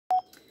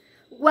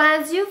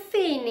Once you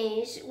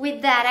finish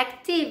with that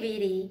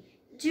activity,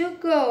 you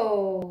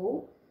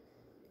go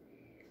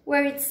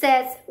where it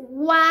says,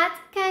 what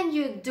can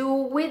you do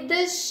with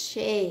the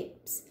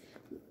shapes?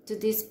 To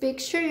this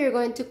picture, you're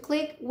going to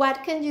click,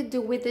 what can you do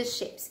with the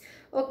shapes?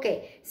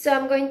 Okay, so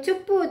I'm going to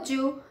put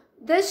you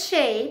the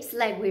shapes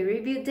like we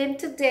reviewed them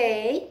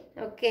today,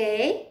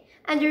 okay?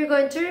 And you're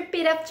going to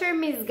repeat after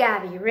Miss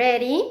Gabby.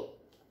 Ready?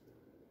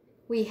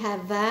 We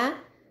have a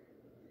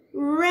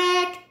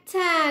rectangle.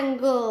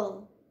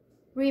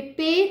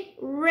 Repeat,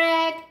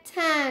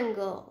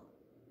 rectangle.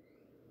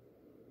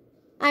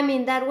 I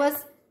mean, that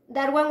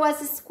one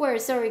was a square.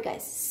 Sorry,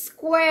 guys.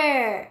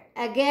 Square.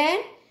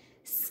 Again,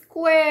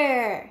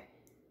 square.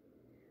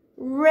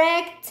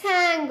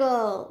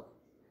 Rectangle.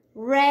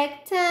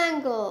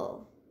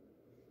 Rectangle.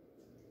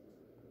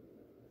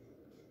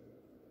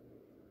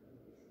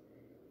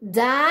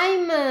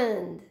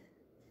 Diamond.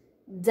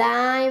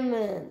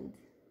 Diamond.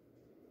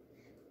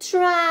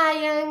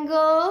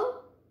 Triangle.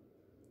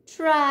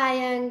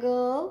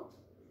 Triangle.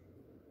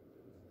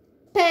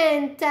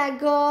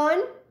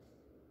 Pentagon.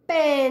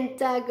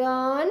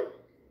 Pentagon.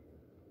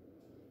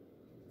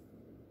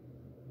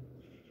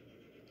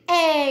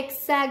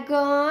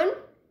 Hexagon.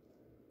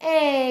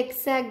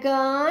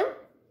 Hexagon.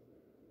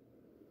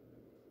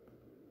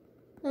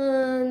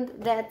 And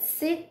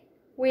that's it.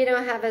 We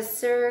don't have a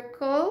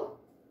circle.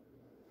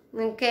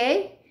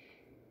 Okay?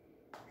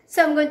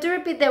 So I'm going to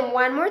repeat them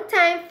one more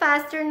time,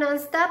 faster,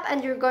 non-stop,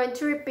 and you're going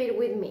to repeat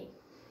with me.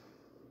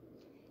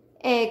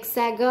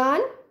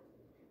 Hexagon,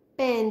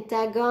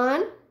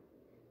 pentagon,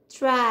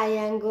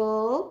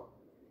 triangle,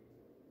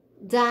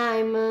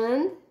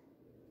 diamond,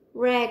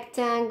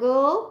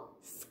 rectangle,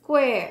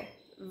 square.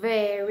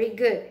 Very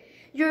good.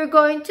 You're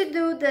going to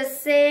do the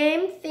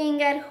same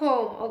thing at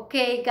home,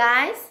 okay,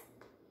 guys?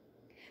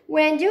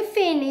 When you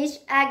finish,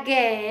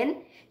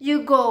 again,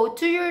 you go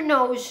to your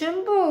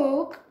Knotion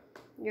book.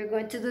 You're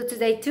going to do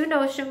today 2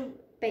 Knotion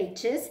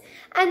pages,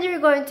 and you're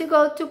going to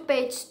go to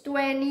page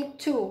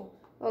 22.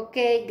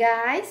 Okay,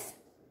 guys?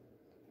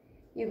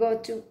 You go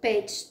to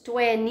page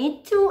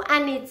 22,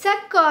 and it's a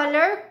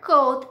color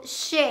code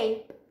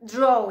shape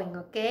drawing,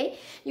 okay?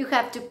 You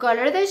have to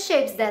color the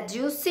shapes that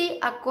you see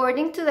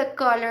according to the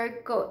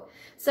color code.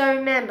 So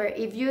remember,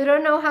 if you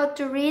don't know how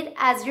to read,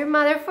 ask your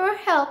mother for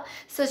help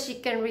so she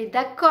can read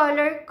the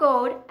color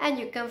code and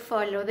you can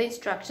follow the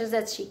instructions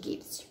that she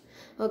gives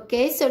you.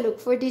 Okay, so look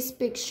for this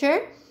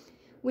picture.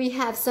 We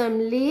have some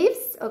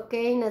leaves,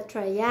 okay, in a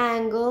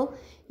triangle,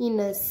 in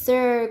a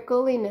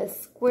circle, in a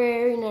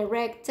square, in a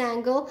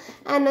rectangle,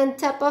 and on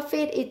top of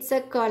it, it's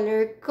a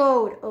color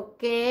code,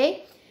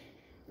 okay?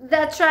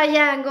 The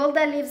triangle,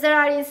 the leaves that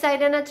are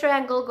inside in a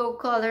triangle go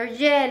color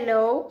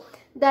yellow.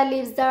 The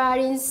leaves that are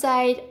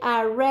inside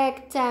a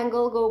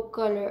rectangle go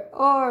color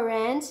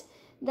orange.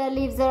 The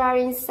leaves that are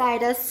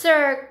inside a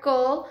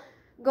circle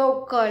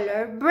go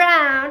color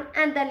brown.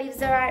 And the leaves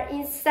that are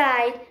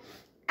inside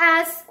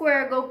a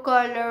square go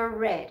color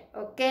red.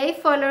 Okay,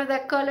 follow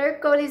the color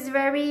code, is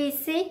very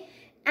easy.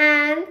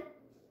 And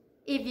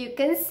if you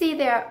can see,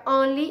 there are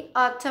only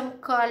autumn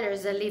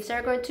colors. The leaves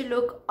are going to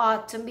look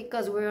autumn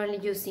because we're only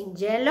using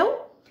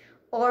yellow,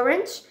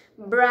 orange,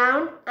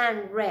 brown,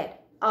 and red.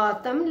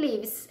 Autumn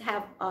leaves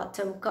have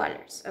autumn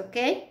colors,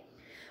 okay?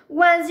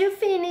 Once you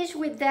finish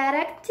with that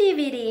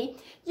activity,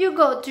 you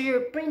go to your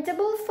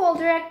printable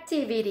folder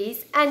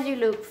activities and you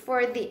look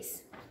for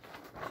this.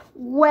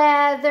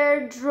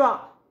 Weather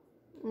draw.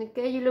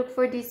 Okay, you look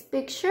for this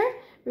picture.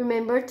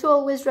 Remember to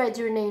always write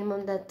your name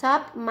on the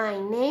top, my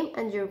name,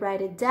 and you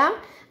write it down.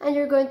 And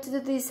you're going to do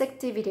this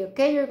activity,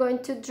 okay? You're going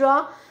to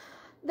draw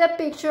the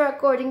picture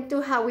according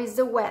to how is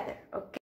the weather, okay?